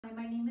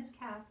is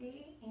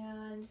Kathy,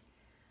 and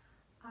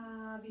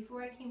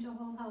before I came to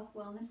Whole Health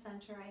Wellness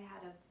Center, I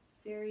had a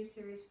very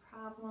serious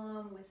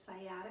problem with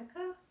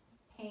sciatica,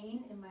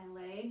 pain in my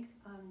leg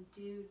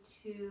due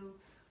to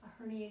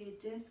a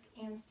herniated disc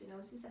and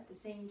stenosis at the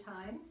same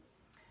time.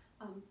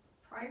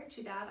 Prior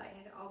to that, I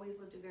had always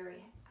lived a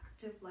very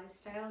active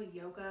lifestyle,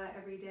 yoga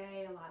every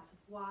day, lots of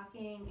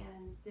walking,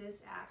 and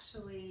this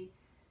actually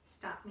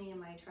stopped me in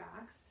my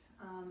tracks.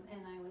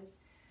 And I was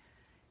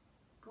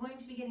going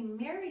to be getting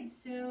married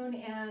soon,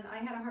 and I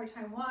had a hard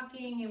time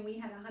walking, and we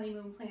had a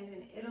honeymoon planned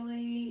in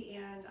Italy,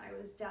 and I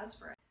was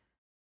desperate.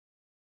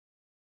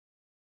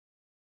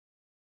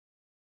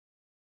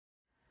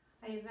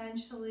 I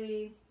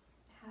eventually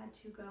had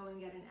to go and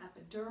get an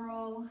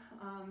epidural.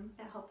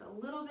 That helped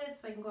a little bit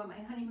so I can go on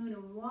my honeymoon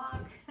and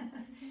walk.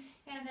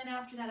 And then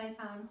after that, I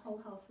found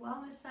Whole Health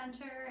Wellness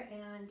Center,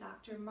 and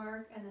Dr.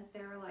 Mark and the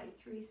Theralite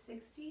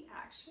 360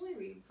 actually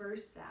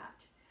reversed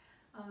that.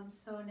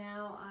 So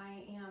now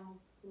I am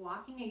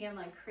walking again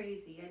like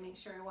crazy. I make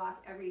sure I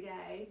walk every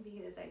day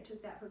because I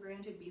took that for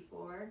granted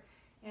before,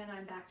 and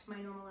I'm back to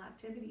my normal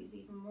activities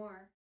even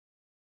more.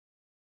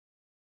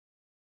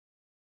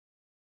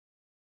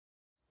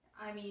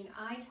 I mean,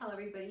 I tell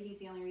everybody he's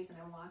the only reason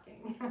I'm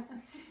walking.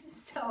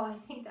 So I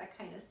think that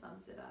kind of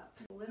sums it up.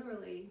 It's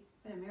literally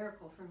been a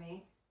miracle for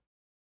me.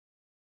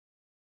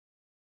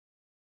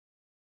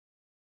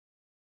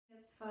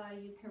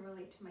 If you can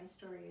relate to my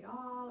story at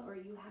all, or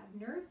you have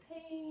nerve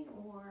pain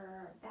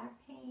or back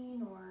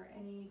pain or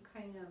any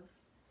kind of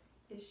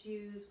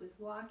issues with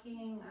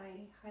walking,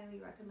 I highly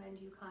recommend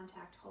you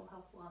contact Whole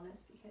Health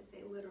Wellness because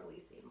they literally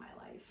saved my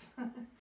life.